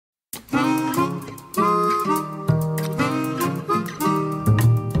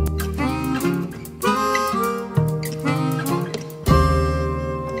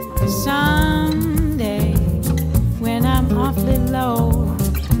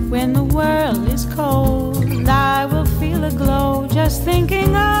just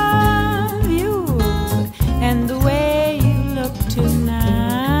thinking of you and the way you look tonight.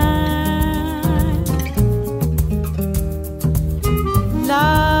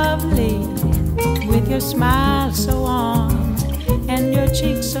 Lovely, with your smile so warm and your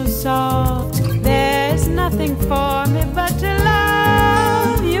cheeks so soft. There's nothing for me but to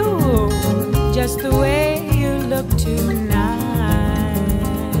love you just the way you look tonight.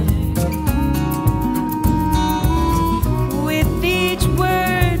 With each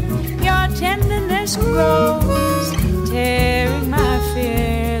word, your tenderness grows, tearing my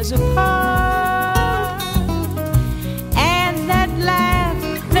fears apart. And that laugh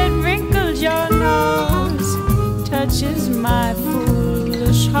that wrinkles your nose touches my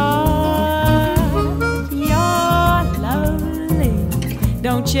foolish heart. You're lovely,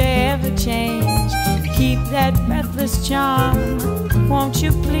 don't you ever change. Keep that breathless charm, won't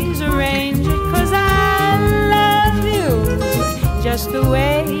you please arrange it? 'Cause I love you just the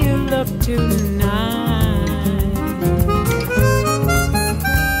way you look tonight.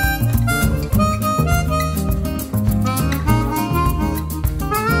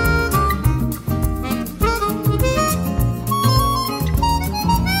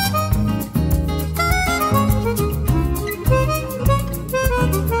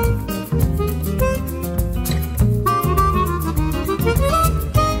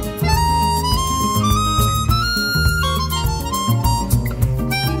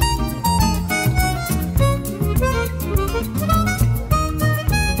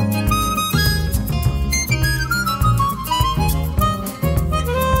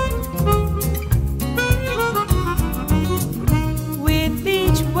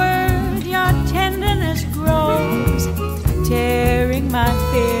 My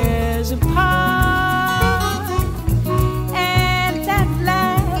fears apart, and that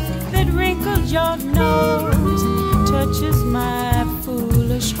laugh that wrinkles your nose touches my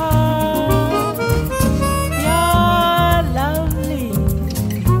foolish heart. You're lovely,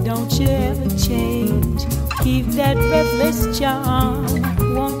 don't you ever change. Keep that breathless charm,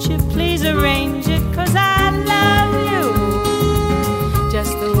 won't you please arrange it? 'Cause I love you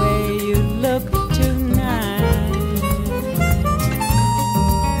just the way you look tonight.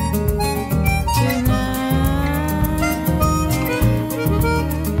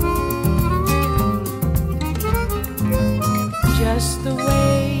 Just the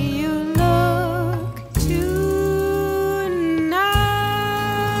way you look tonight.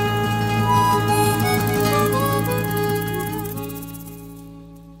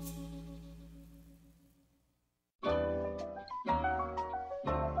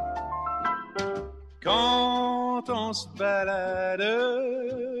 Quand on se balade,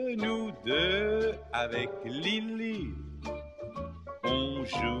 nous deux avec Lily, on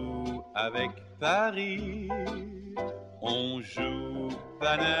joue avec Paris. On joue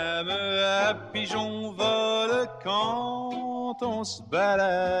Paname à pigeon vol. Quand on se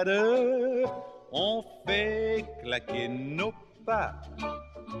balade, on fait claquer nos pas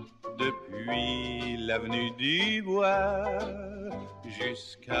depuis l'avenue du Bois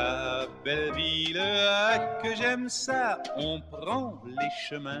jusqu'à Belleville. Ah, que j'aime ça! On prend les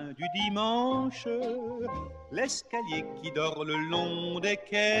chemins du dimanche, l'escalier qui dort le long des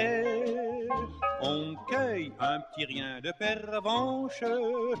quais. On cueille un petit rien de pervenche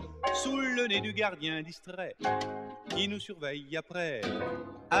sous le nez du gardien distrait qui nous surveille après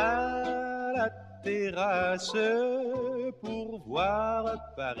à la terrasse pour voir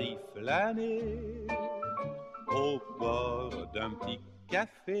Paris flâner au bord d'un petit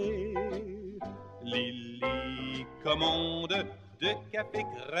café. Lily commande de café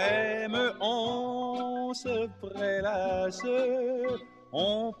crème, on se prélasse,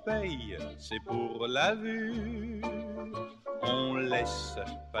 on paye, c'est pour la vue, on laisse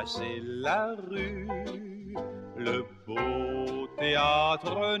passer la rue. Le beau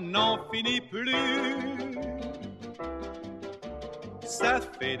théâtre n'en finit plus. Ça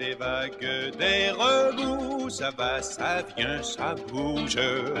fait des vagues, des remous, ça va, ça vient, ça bouge.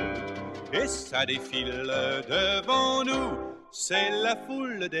 Et ça défile devant nous, c'est la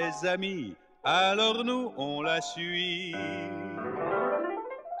foule des amis, alors nous on la suit.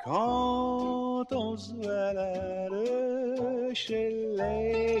 Quand on se balade chez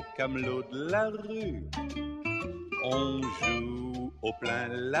les camelots de la rue, on joue au plein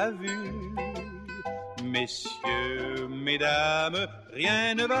la vue. Messieurs, mesdames,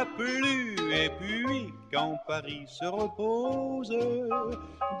 rien ne va plus. Et puis, quand Paris se repose,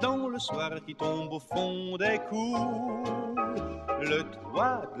 dans le soir qui tombe au fond des cours, le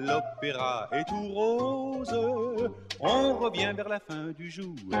toit de l'opéra est tout rose. On revient vers la fin du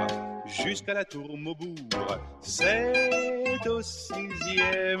jour, jusqu'à la tour Maubourg. C'est au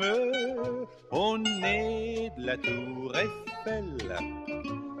 6e, au nez de la tour Eiffel.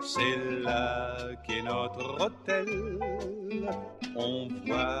 C'est là qu'est notre hôtel. On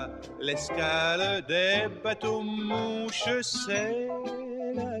voit l'escale des bateaux-mouches. C'est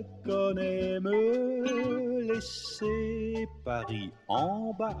là qu'on aime laisser Paris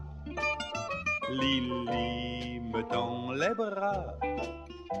en bas. Lily me tend les bras.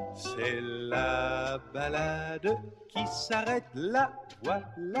 C'est la balade qui s'arrête là,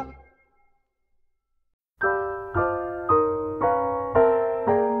 voilà.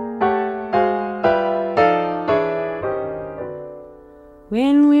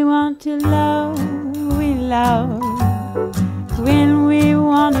 When we want to love, we love. When we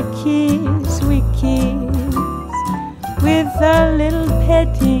want to kiss, we kiss. With a little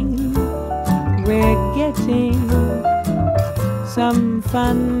petting, we're getting some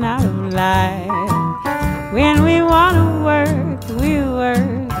fun out of life. When we want to work, we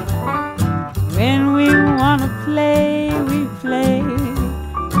work. When we want to play, we play.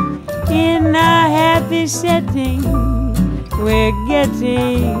 In a happy setting, we're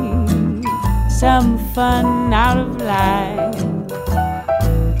getting some fun out of life.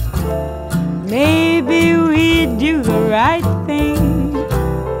 Maybe we do the right thing,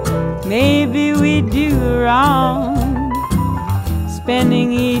 maybe we do wrong,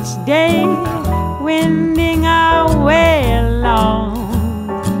 spending each day wending our way along.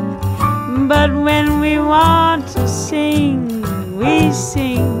 But when we want to sing, we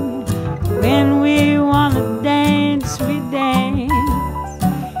sing. When we want to dance, we dance.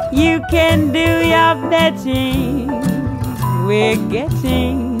 You can do your betting. We're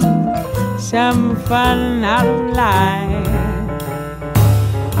getting some fun out of life.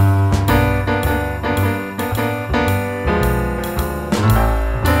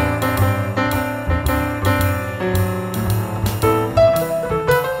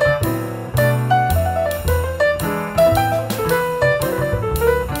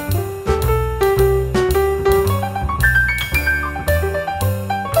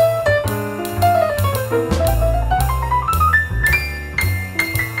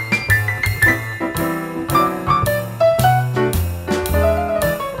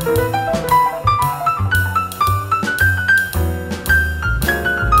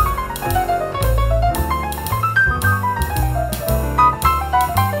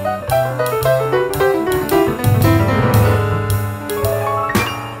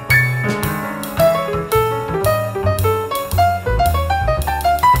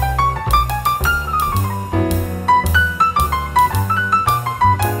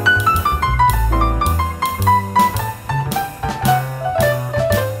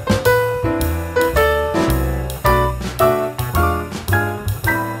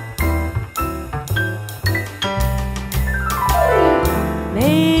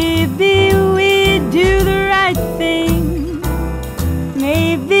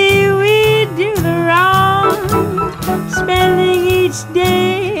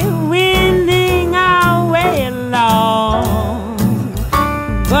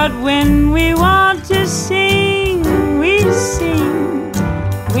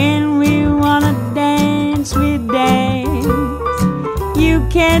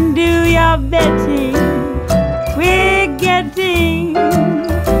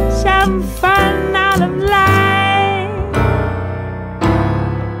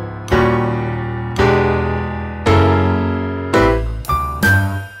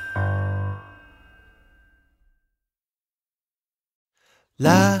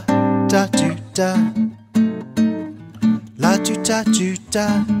 La da du da, la du da du da,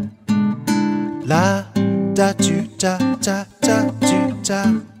 la da du da da da du da,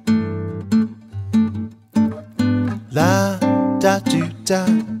 la da du da,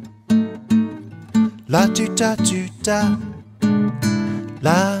 la du da du da,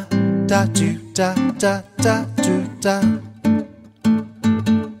 la da du da da da du da.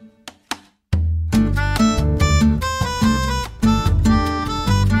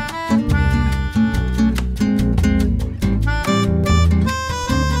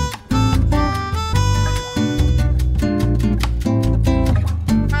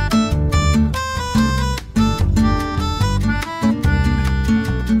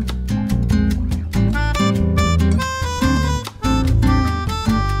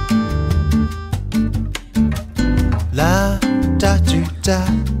 La da du da,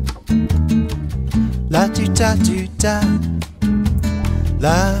 la du da du da,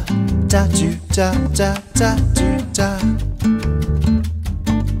 la da du da da da du da.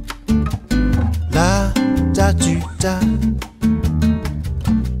 da du da,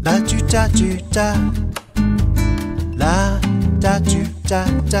 la du da du da, la da du da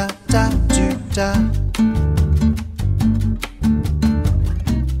da da du da.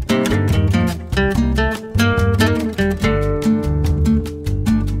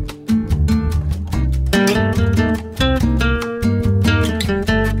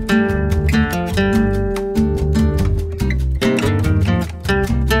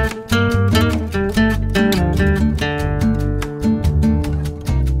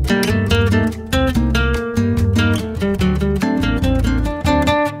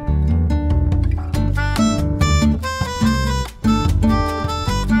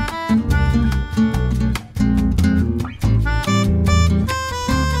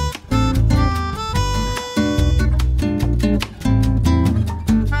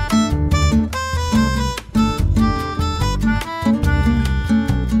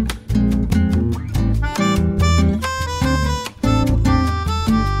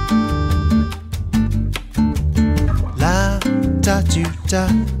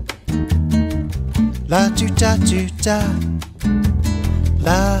 La du da du da,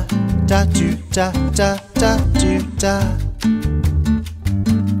 la da du da da da du da,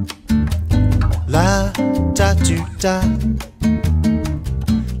 la da du da,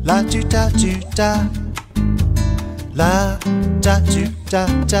 la du da du da, la da du da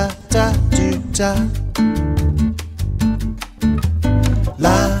da da du da,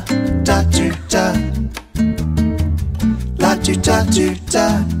 la da du da, la du da du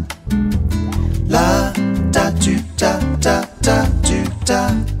da. La da du da da da du da,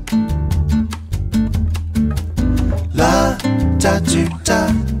 la da du da,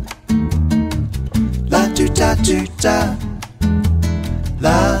 la du da du da,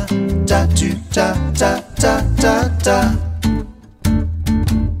 la da du da da da da da.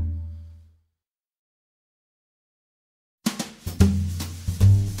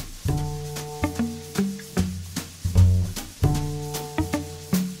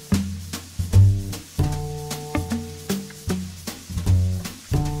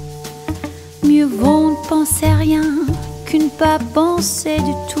 Mieux vaut ne penser à rien que ne pas penser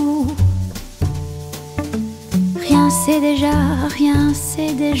du tout. Rien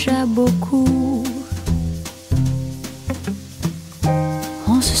c'est déjà beaucoup.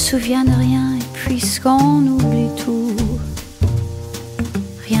 On se souvient de rien et puisqu'on oublie tout.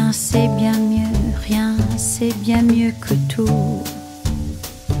 Rien c'est bien mieux que tout.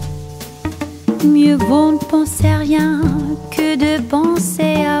 Mieux vaut ne penser à rien que de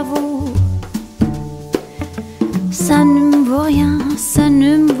penser à vous. Ça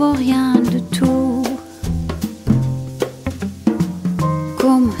ne me vaut rien de tout.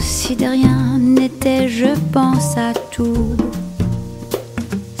 Comme si de rien n'était, je pense à tout.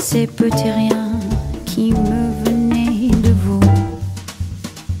 Ces petits riens qui me venaient de vous.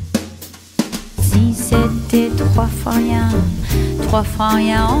 Si c'était trois fois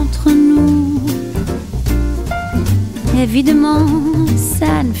rien entre nous. Évidemment,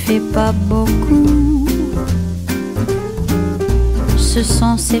 ça ne fait pas beaucoup. Ce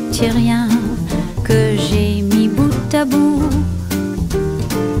sont ces petits riens que j'ai mis bout à bout.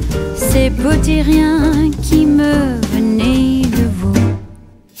 Ces petits riens qui me venaient de vous.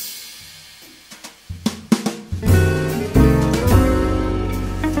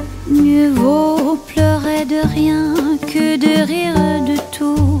 Mieux vaut pleurer de rien que de rire de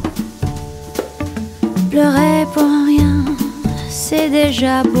tout. Pleurer pour rien, c'est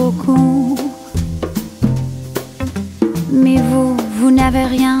déjà beaucoup. Mais vous n'avez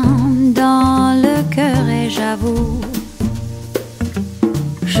rien dans le cœur et j'avoue,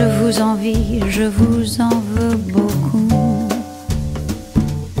 je vous envie, je vous en veux beaucoup.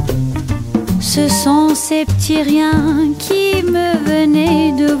 Ce sont ces petits riens qui me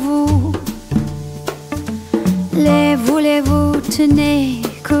venaient de vous. Les voulez-vous, tenez,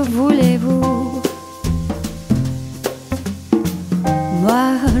 que voulez-vous?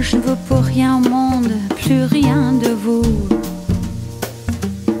 Moi, je ne veux pour rien au monde, plus rien de vous.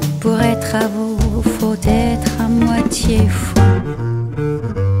 Pour être à vous, faut être à moitié fou.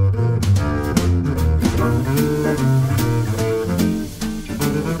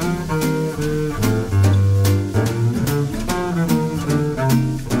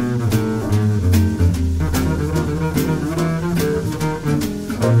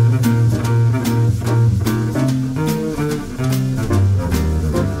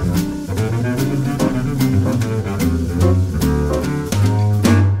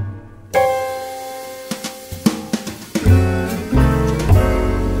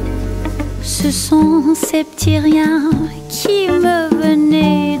 Ce sont ces petits riens qui me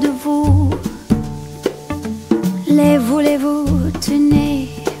venaient de vous. voulez-vous, tenez,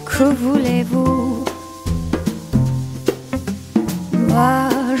 que voulez-vous? Moi,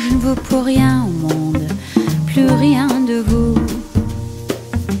 je ne veux pour rien au monde, plus rien de vous.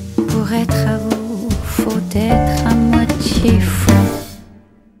 Pour être à vous, faut être à moitié fou.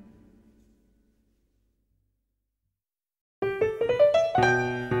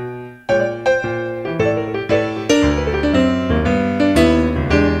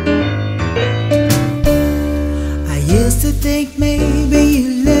 Think maybe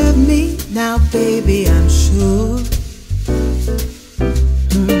you love me now, baby, I'm sure.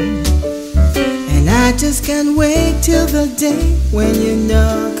 And I just can't wait till the day when you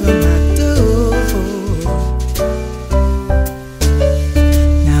knock on my door.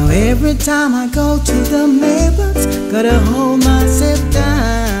 Now every time I go to the mailbox, gotta hold myself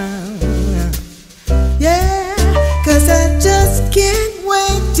down. Yeah, 'cause I just can't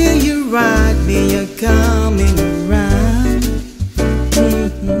wait till you write me you're coming around.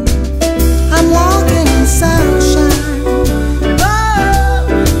 I'm walking in sunshine. Oh,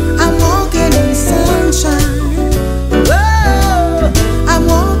 I'm walking in sunshine. Oh, I'm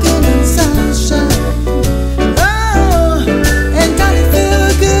walking in sunshine. Oh, and don't it feel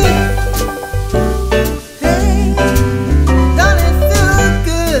good? Hey, don't it feel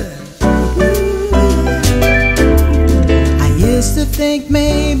good? Ooh. I used to think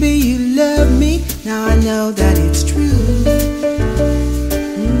maybe you love me. Now I know that it's true.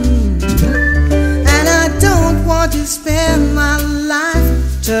 To spend my life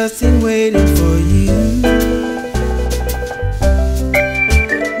just in waiting for you.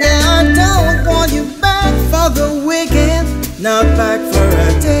 Now I don't want you back for the weekend, not back for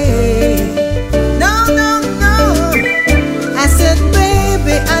a day. No, no, no. I said,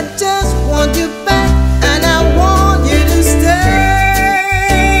 baby, I just want you back, and I want you to stay.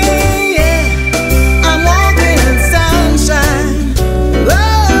 Yeah. I'm walking in sunshine.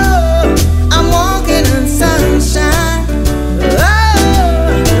 Oh, I'm walking in sunshine.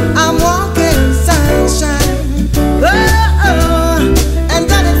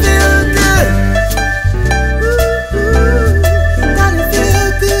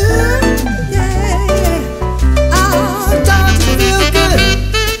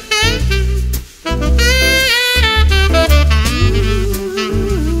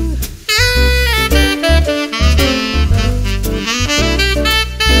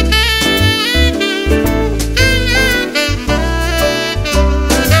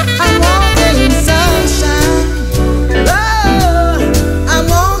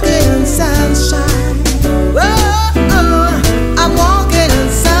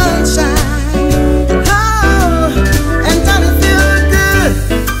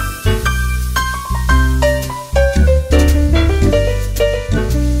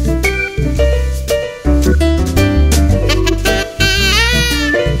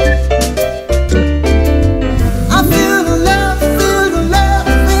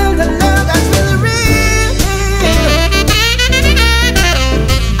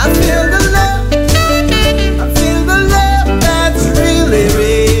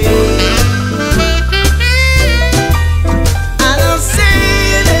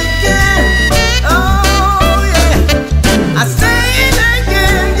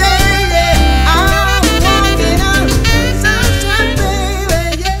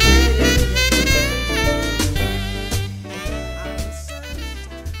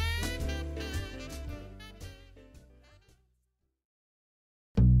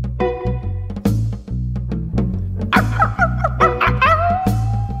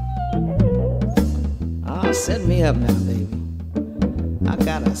 Set me up now, baby. I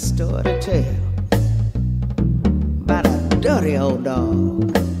got a story to tell about a dirty old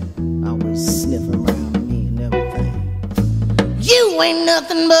dog always sniffing around me and everything. You ain't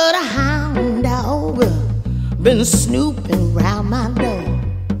nothing but a hound dog, been snooping around my door.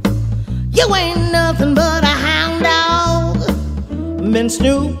 You ain't nothing but a hound dog, been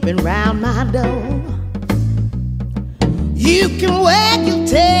snooping around my door. You can wag your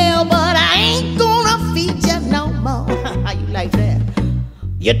tail, but I ain't gonna feed you no more. How you like that?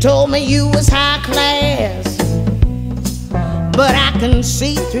 You told me you was high class, but I can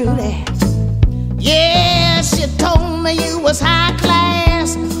see through that. Yes, you told me you was high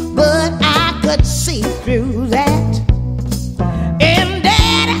class, but I could see through that. And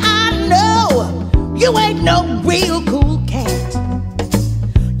Daddy, I know you ain't no real cool cat.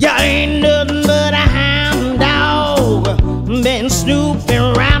 You ain't nothing but a hound dog, been snooping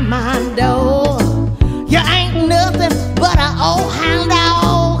around my door. You ain't nothing but an old hound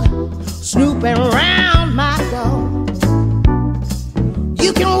dog, snooping around my door.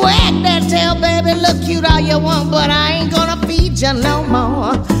 You can wag that tail, baby, pretty, look cute all you want, but I ain't gonna feed you no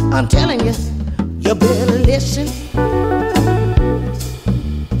more. I'm telling you, you better listen.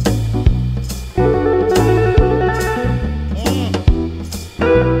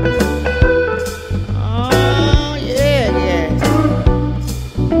 Oh, yeah, yeah.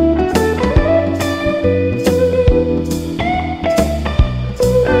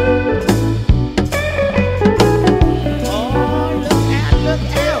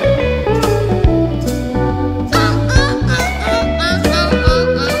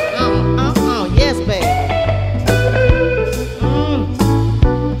 Yes, baby.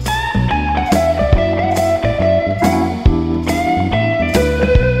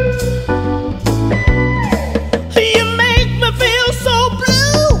 You make me feel so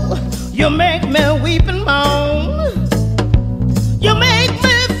blue. You make me weep and moan. You make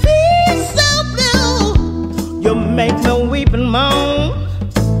me feel so blue. You make me weep and moan.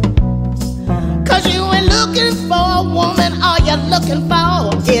 'Cause you ain't looking for a woman, all you're looking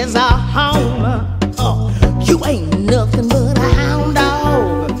for is a home. Oh, you ain't nothing but a hound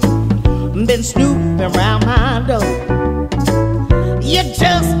dog, been snooping around my door. You're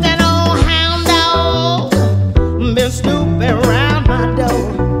just an old hound dog, been snooping around my door.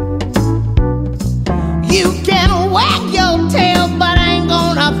 You can wag your tail, but I ain't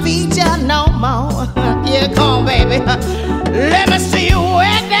gonna feed you no more. Yeah, come on, baby. Let me see you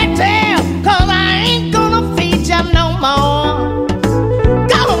wag that tail, 'cause I ain't gonna feed you no more.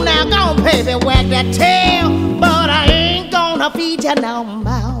 Go on now, go on, baby, wag that tail, but I ain't gonna feed you no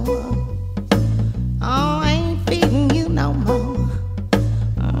more. Oh, I ain't feeding you no more.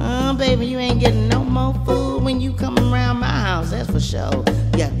 Baby, you ain't getting no more food when you come around my house, that's for sure.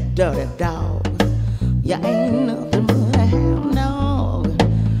 You dirty dog. You ain't nothing but a hound dog.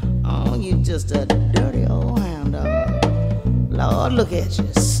 Oh, you just a dirty old hound dog. Lord, look at you,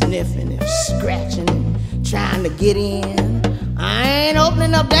 sniffing and scratching and trying to get in. I ain't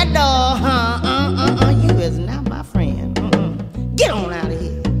opening up that door, huh? You is not my friend. Get on out of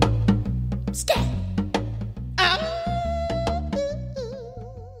here. Scat.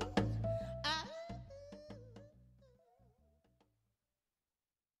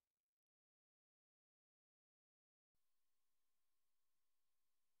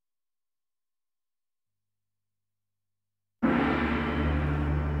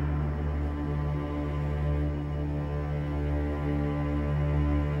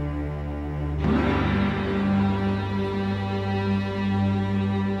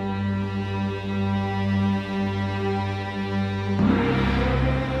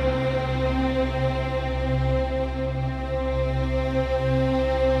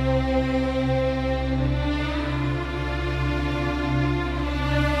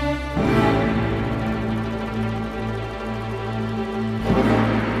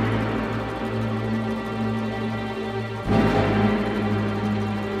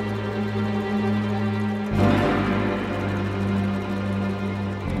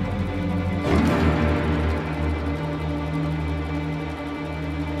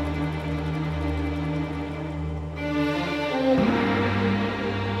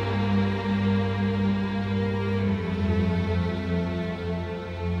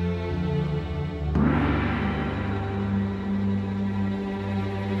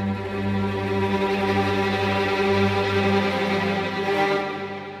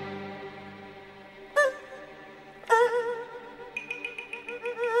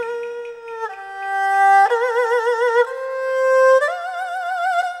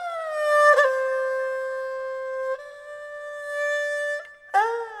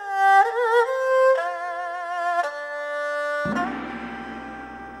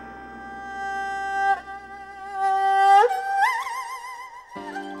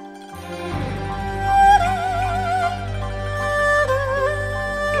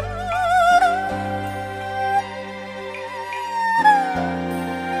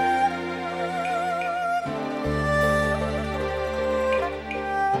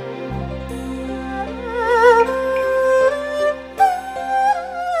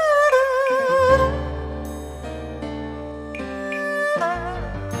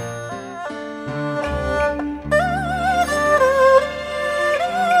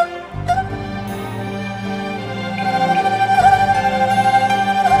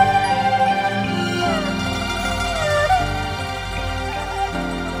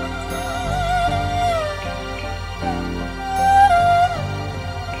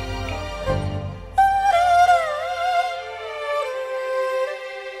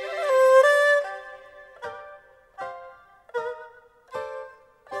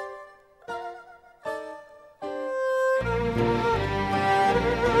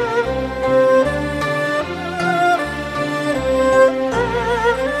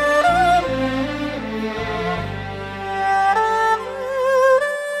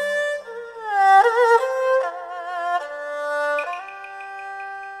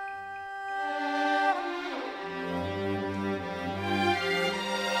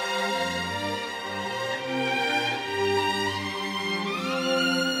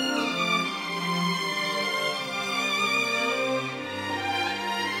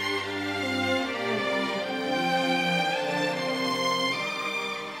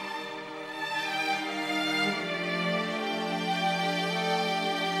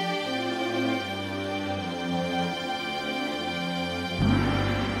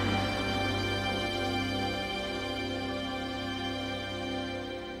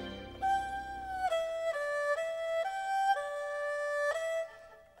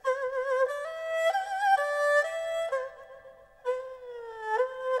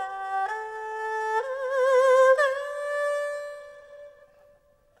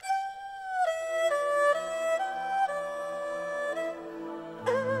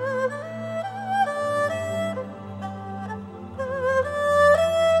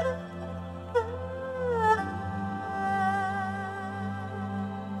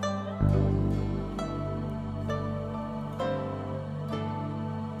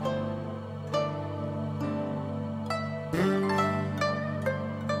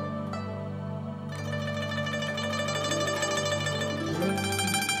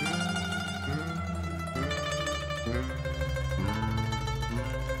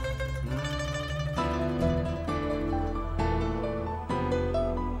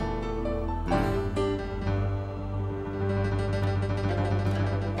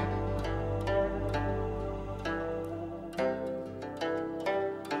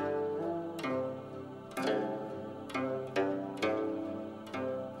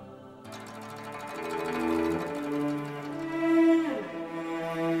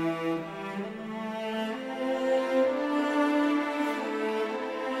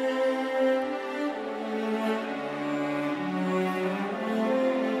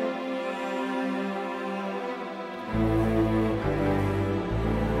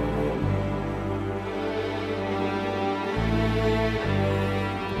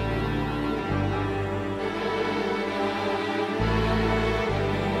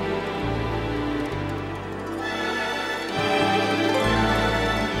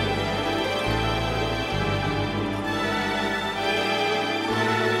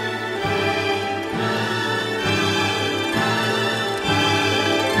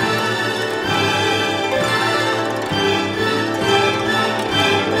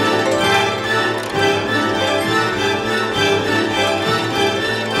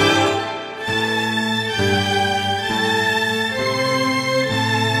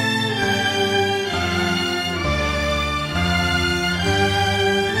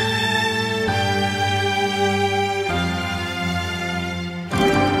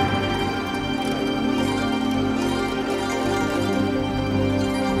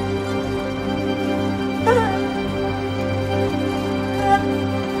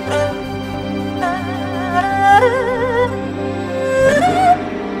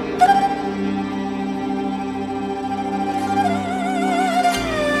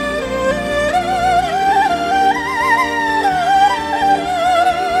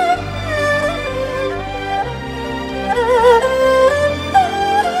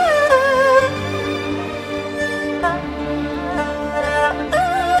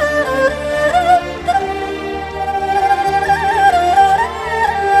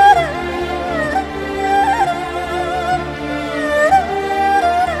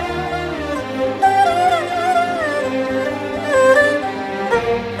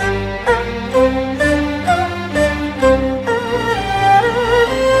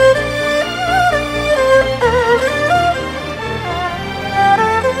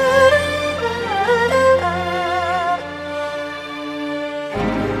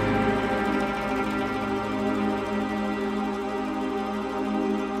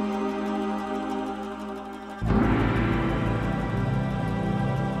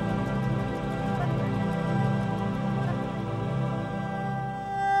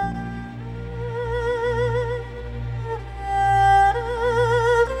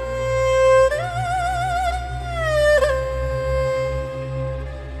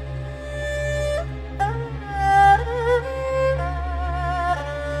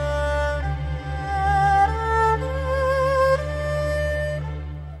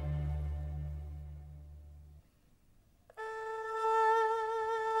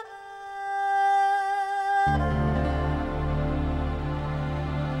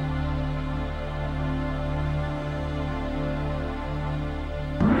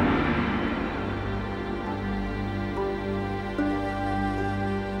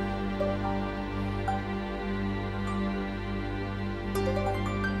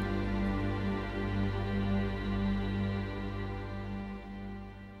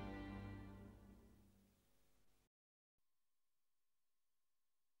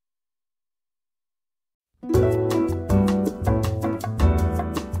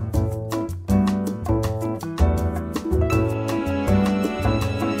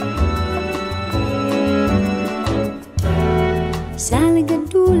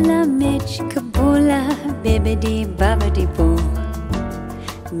 Salgadula mechkaboula, bébédi babadi bou.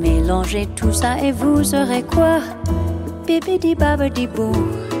 Mélangez tout ça et vous aurez quoi? Bébédi babadi bou.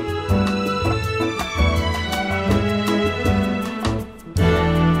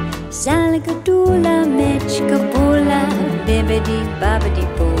 Salgadula mechkaboula, bébédi babadi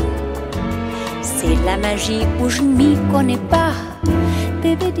bou. C'est la magie où je m'y connais pas.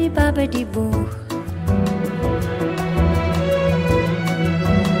 Bébédi babadi bou.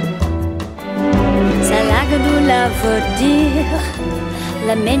 Salgadula veut dire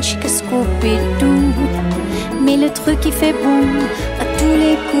la mensch que Scooby-Doo. Mais le truc qui fait bon à tous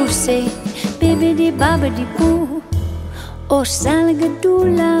les coups pousser, bébé babadi bou. Oh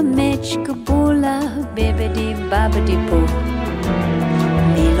salgadula mechkaboula, bébé babadi bou.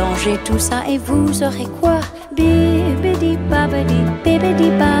 Mélangez tout ça et vous aurez quoi? Bébé babadi, bébé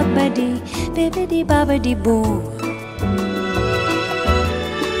babadi, bébé babadi bou.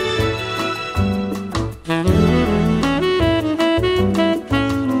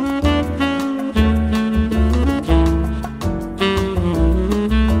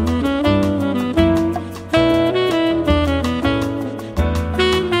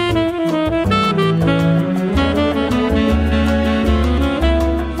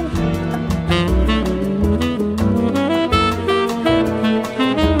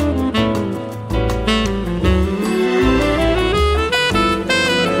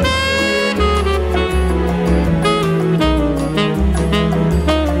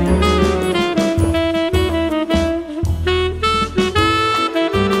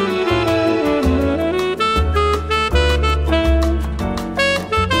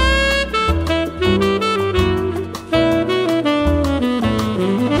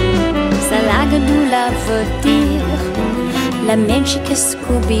 La magique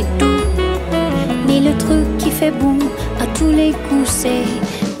Scooby-Doo. Mais le truc qui fait boum à tous les coups, c'est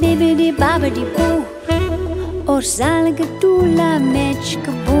bébé babadi bou. Oh zalgadou la magique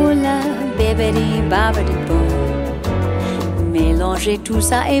boula, bébé babadi bou. Mélangez tout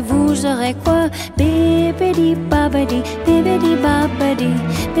ça et vous aurez quoi? Bébé babadi, bébé babadi,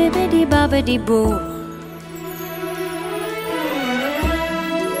 bébé babadi bou.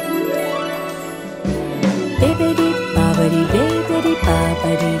 Bibbidi bobbidi bibbidi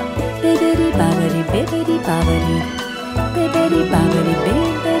bobbidi bibbidi bobbidi bibbidi bobbidi bibbidi bobbidi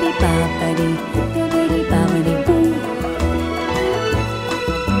bibbidi bobbidi bibbidi bobbidi boo.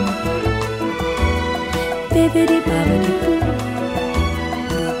 Bibbidi bobbidi boo.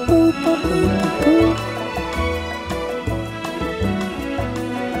 Boo boo boo boo.